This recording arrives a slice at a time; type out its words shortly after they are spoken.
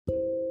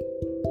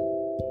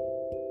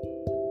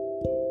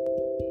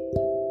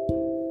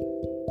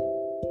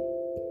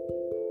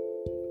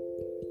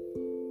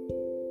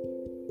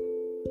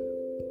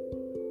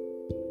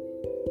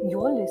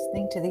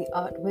listening to the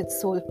Art with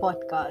Soul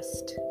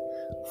podcast,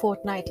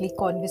 fortnightly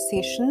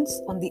conversations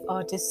on the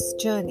artist's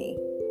journey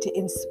to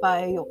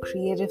inspire your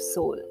creative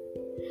soul.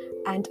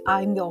 And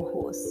I'm your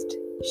host,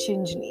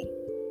 Shinjini.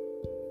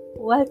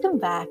 Welcome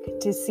back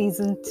to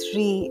season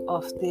 3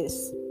 of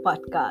this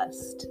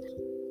podcast.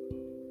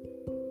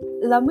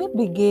 Let me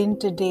begin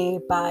today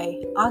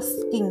by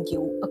asking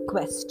you a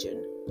question.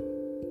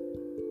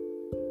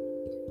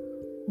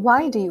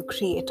 Why do you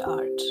create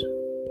art?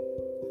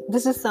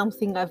 This is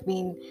something I've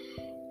been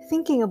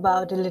thinking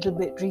about a little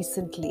bit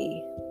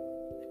recently.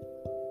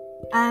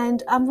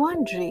 And I'm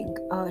wondering,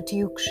 do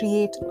you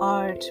create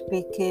art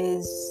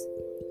because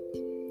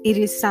it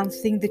is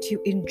something that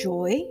you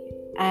enjoy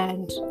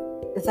and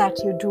that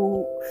you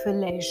do for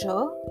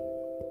leisure?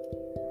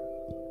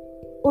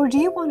 Or do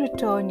you want to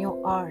turn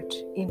your art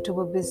into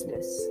a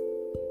business?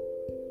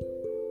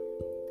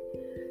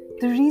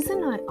 The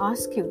reason I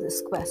ask you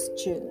this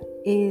question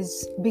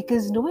is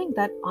because knowing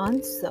that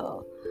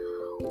answer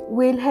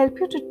will help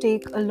you to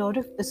take a lot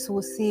of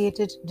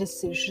associated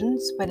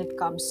decisions when it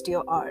comes to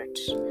your art,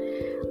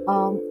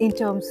 in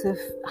terms of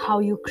how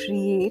you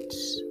create,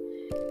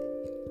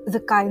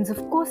 the kinds of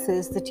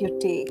courses that you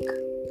take,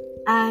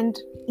 and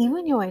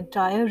even your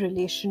entire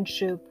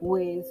relationship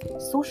with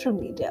social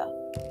media.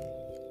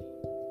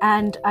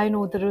 And I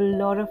know that a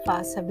lot of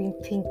us have been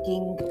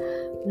thinking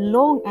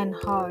long and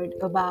hard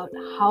about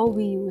how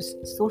we use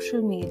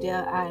social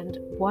media and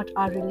what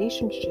our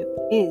relationship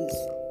is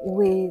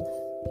with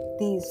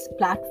these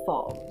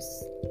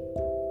platforms.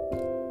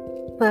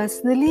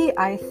 Personally,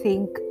 I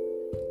think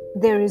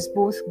there is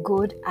both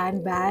good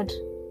and bad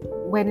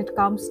when it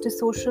comes to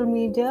social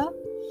media.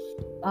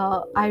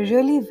 I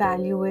really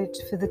value it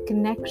for the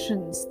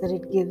connections that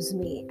it gives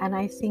me, and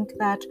I think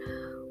that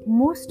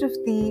most of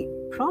the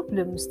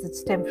problems that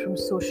stem from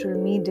social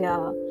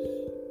media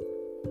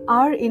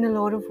are in a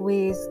lot of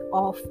ways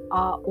of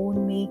our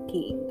own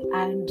making,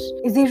 and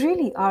they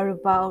really are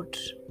about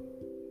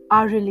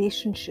our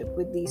relationship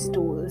with these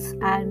tools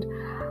and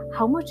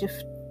how much of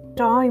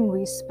time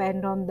we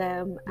spend on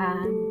them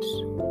and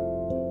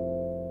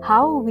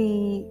how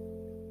we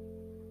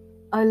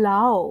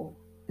allow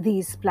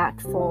these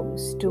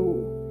platforms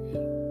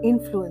to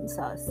influence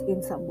us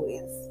in some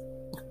ways.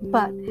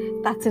 But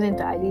that's an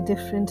entirely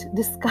different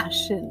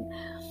discussion.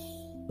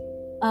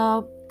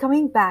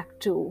 Coming back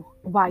to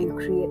why you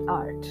create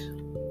art.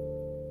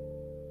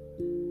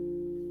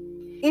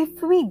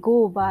 If we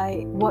go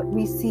by what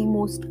we see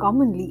most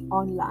commonly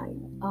online,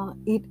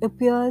 it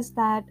appears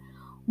that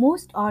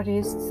most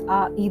artists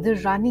are either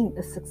running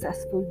a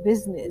successful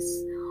business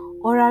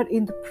or are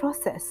in the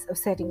process of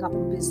setting up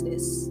a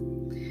business.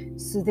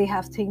 So they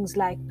have things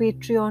like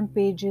Patreon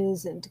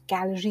pages and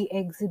gallery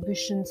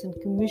exhibitions and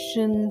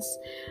commissions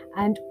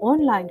and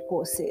online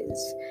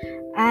courses.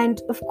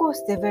 And of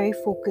course, they're very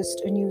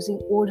focused on using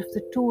all of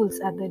the tools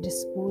at their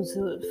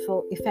disposal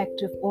for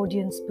effective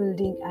audience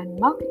building and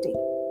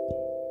marketing.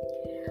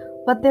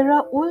 But there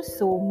are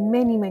also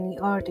many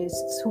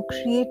artists who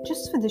create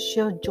just for the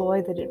sheer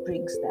joy that it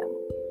brings them.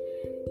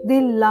 They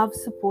love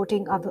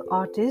supporting other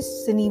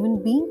artists and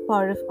even being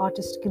part of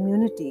artist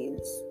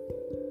communities.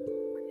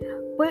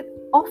 But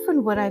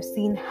often what I've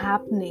seen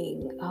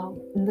happening,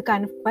 in the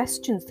kind of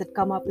questions that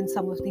come up in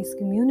some of these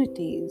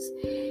communities,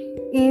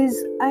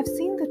 is I've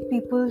seen that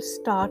people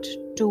start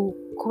to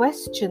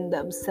question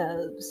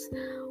themselves,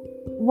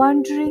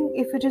 wondering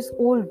if it is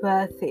all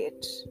worth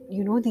it.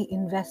 You know, the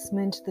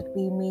investment that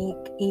we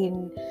make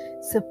in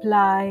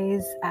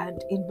supplies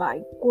and in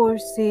buying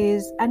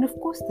courses, and of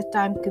course the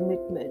time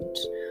commitment.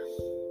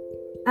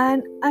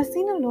 And I've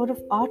seen a lot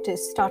of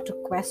artists start to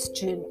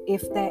question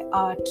if their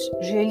art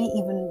really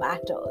even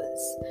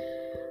matters.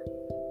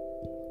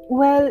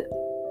 Well,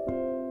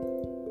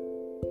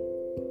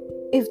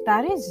 if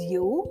that is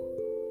you,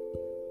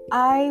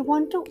 I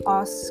want to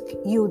ask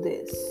you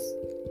this.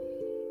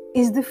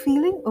 Is the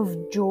feeling of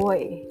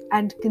joy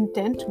and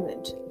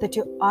contentment that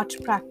your art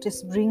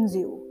practice brings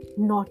you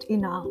not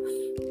enough?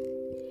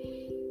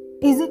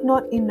 Is it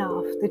not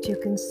enough that you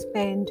can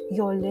spend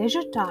your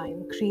leisure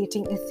time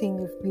creating a thing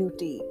of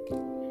beauty?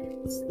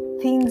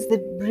 Things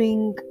that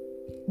bring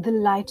the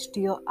light to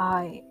your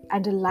eye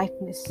and a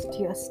lightness to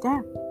your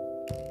step?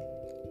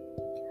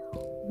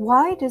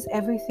 Why does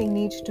everything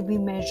need to be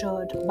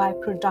measured by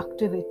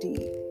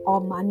productivity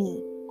or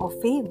money or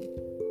fame?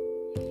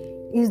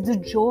 Is the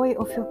joy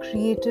of your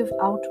creative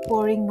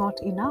outpouring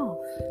not enough?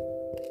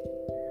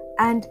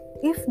 And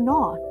if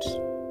not,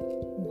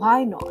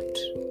 why not?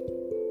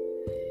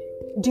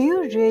 Do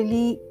you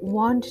really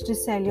want to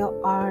sell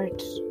your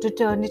art to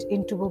turn it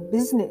into a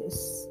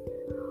business?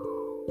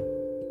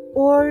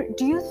 Or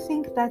do you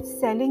think that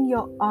selling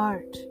your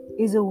art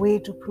is a way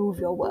to prove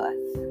your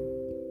worth?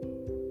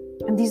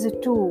 And these are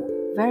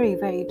two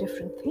very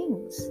different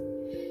things.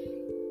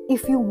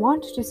 If you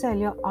want to sell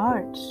your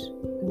art,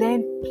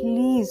 then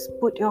please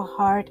put your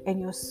heart and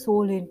your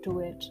soul into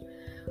it.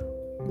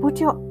 Put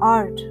your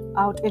art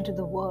out into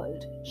the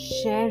world.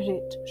 Share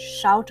it.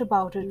 Shout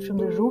about it from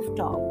the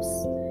rooftops.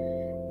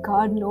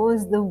 God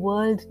knows the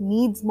world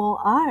needs more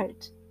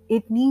art.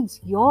 it needs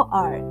your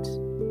art.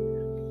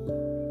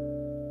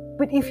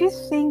 But if you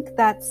think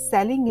that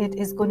selling it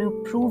is going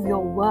to prove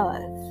your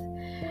worth,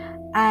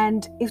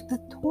 and if the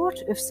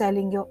thought of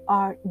selling your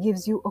art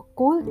gives you a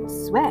cold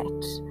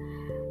sweat,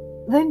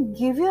 then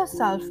give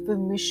yourself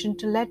permission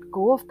to let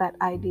go of that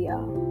idea.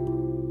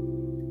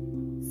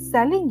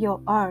 Selling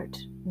your art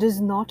does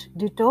not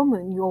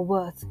determine your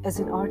worth as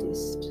an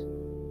artist.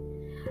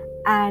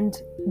 And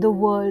the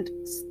world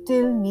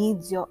still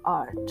needs your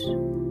art,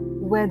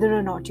 whether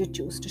or not you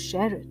choose to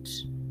share it.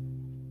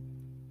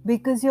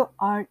 Because your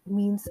art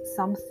means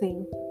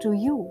something to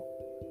you.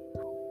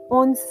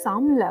 On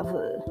some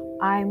level,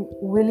 I'm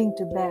willing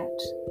to bet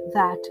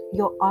that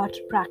your art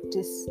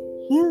practice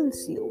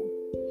heals you.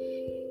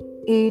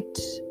 It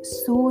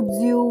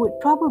soothes you, it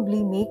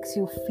probably makes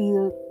you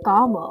feel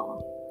calmer.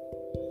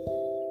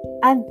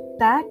 And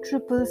that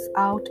ripples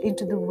out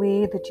into the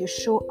way that you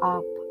show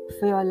up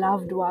for your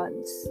loved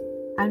ones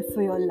and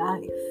for your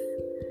life.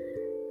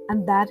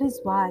 And that is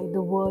why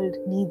the world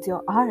needs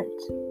your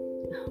art.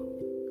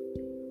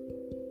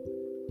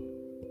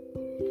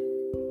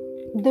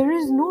 There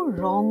is no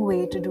wrong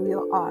way to do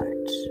your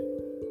art.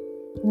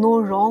 No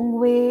wrong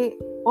way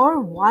or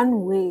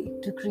one way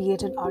to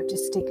create an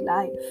artistic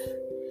life.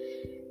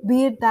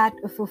 Be it that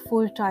of a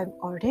full-time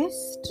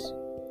artist,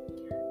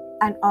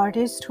 an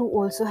artist who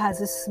also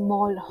has a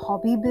small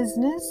hobby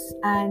business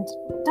and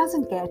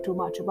doesn't care too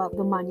much about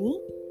the money,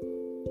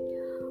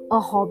 a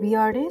hobby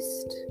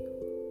artist,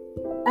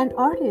 an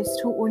artist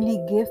who only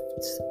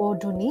gifts or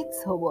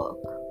donates her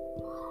work,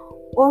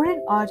 or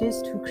an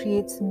artist who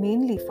creates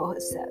mainly for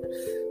herself.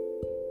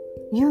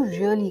 You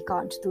really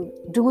can't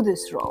do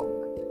this wrong.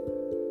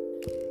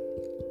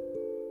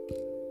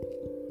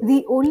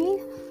 The only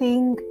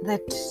thing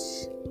that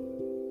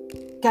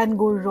can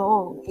go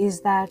wrong is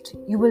that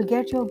you will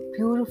get your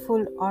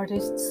beautiful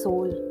artist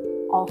soul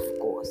off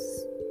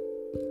course.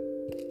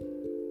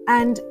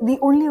 And the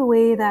only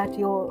way that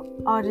your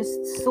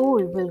artist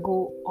soul will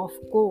go off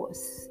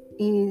course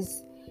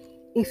is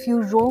if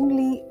you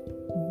wrongly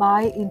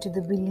buy into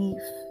the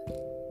belief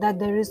that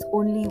there is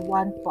only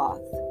one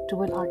path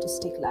to an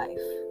artistic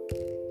life.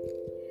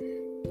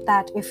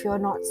 That if you're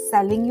not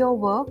selling your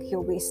work,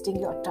 you're wasting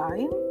your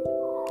time.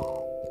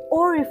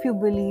 Or if you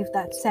believe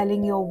that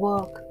selling your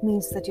work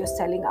means that you're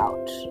selling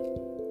out.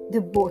 They're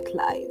both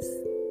lies.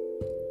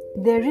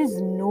 There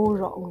is no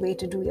wrong way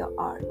to do your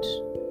art.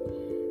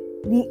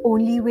 The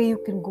only way you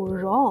can go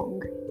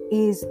wrong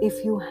is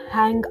if you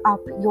hang up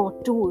your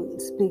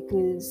tools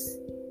because,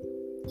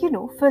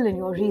 fill in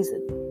your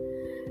reason.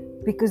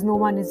 Because no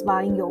one is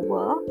buying your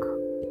work,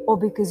 or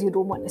because you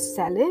don't want to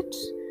sell it,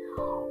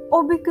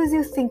 or because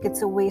you think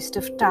it's a waste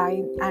of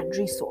time and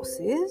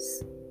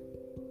resources,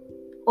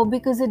 or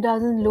because it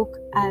doesn't look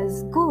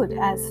as good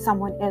as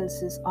someone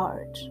else's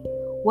art.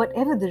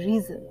 Whatever the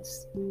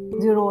reasons,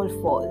 they're all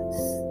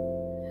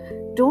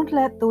false. Don't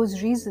let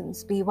those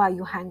reasons be why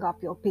you hang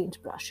up your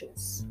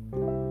paintbrushes.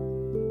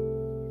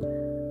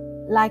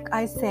 Like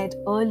I said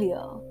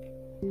earlier,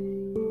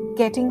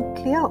 getting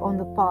clear on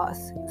the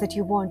path that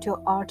you want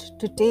your art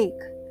to take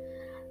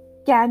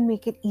can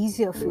make it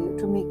easier for you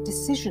to make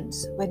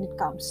decisions when it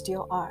comes to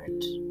your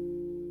art.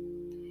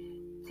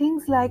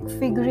 Things like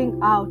figuring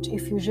out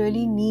if you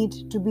really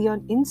need to be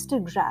on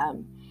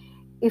Instagram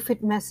if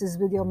it messes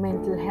with your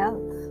mental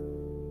health.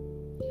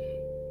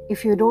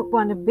 If you don't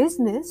want a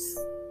business,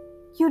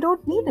 you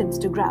don't need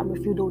Instagram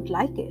if you don't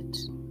like it.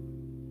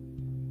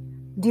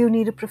 Do you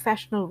need a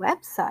professional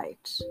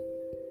website?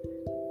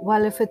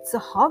 Well, if it's a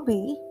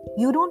hobby,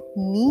 you don't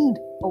need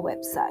a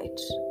website.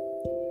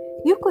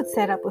 You could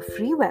set up a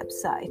free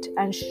website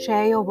and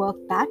share your work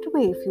that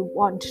way if you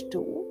want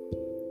to.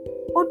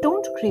 Or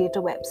don't create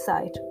a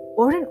website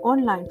or an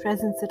online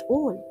presence at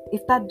all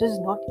if that does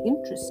not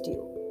interest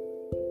you.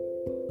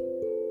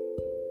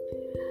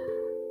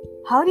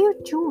 How do you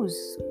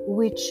choose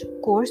which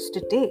course to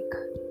take?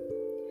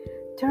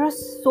 There are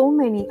so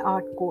many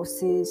art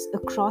courses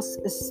across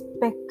a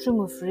spectrum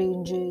of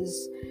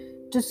ranges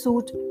to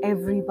suit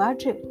every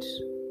budget.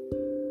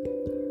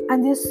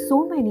 And there's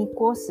so many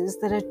courses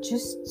that are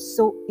just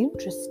so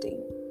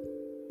interesting.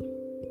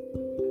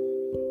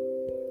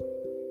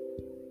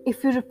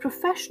 If you're a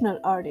professional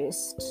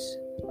artist,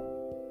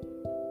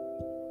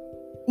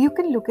 you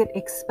can look at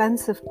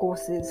expensive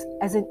courses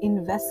as an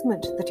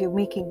investment that you're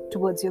making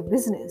towards your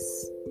business.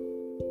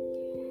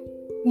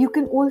 You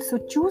can also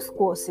choose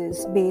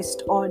courses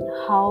based on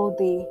how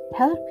they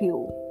help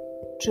you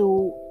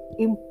to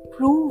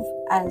improve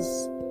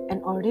as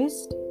an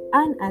artist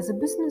and as a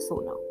business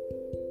owner.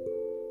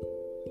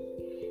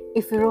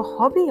 If you're a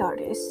hobby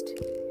artist,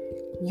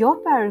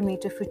 your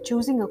parameter for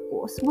choosing a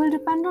course will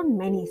depend on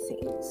many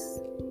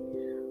things.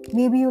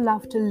 Maybe you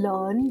love to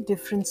learn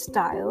different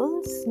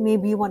styles.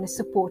 Maybe you want to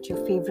support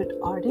your favorite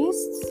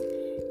artists.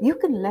 You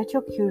can let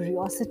your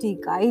curiosity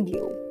guide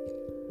you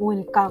when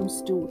it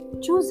comes to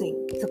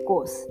choosing the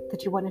course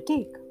that you want to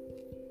take.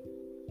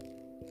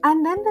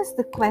 And then there's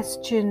the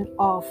question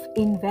of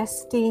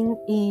investing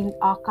in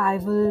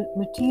archival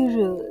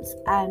materials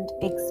and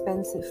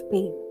expensive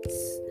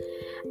paints.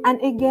 And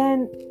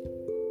again,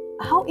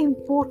 how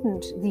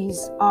important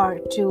these are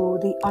to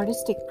the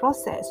artistic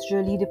process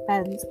really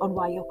depends on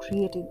why you're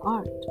creating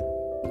art.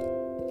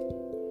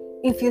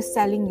 If you're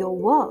selling your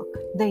work,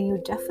 then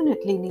you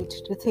definitely need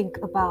to think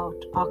about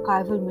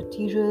archival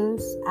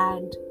materials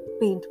and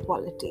paint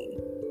quality.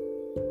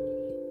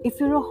 If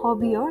you're a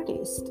hobby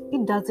artist,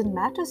 it doesn't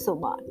matter so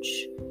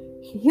much.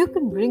 You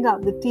can bring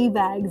out the tea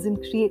bags and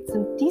create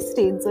some tea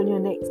stains on your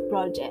next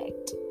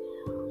project.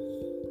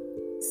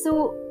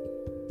 So,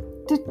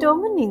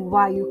 determining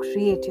why you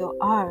create your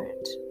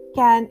art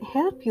can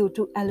help you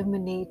to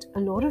eliminate a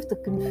lot of the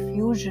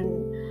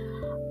confusion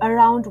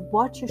around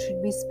what you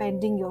should be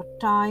spending your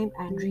time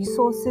and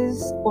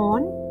resources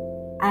on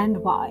and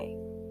why.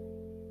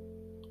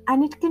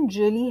 And it can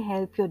really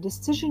help your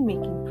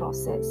decision-making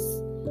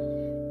process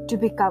to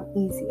become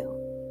easier.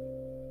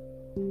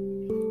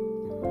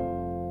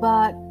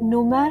 But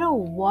no matter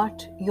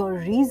what your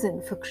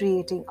reason for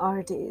creating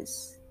art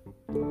is,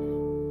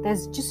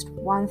 there's just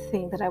one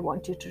thing that I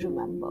want you to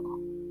remember.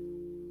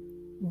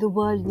 The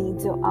world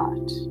needs your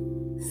art.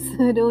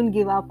 So don't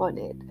give up on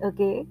it,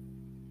 okay?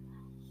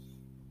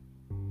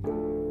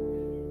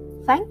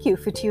 Thank you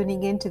for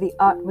tuning in to the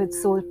Art with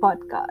Soul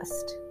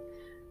podcast.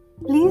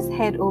 Please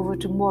head over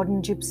to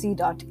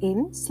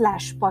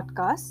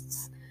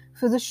moderngypsy.in/podcasts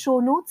for the show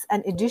notes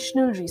and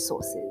additional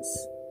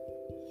resources.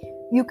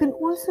 You can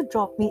also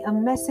drop me a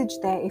message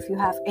there if you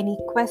have any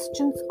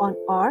questions on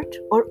art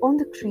or on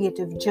the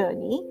creative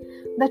journey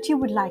that you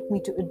would like me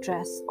to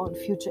address on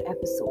future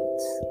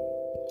episodes.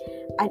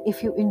 And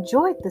if you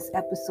enjoyed this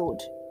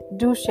episode,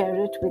 do share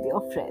it with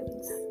your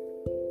friends.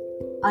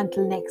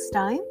 Until next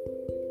time,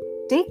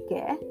 take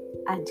care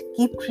and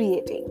keep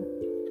creating.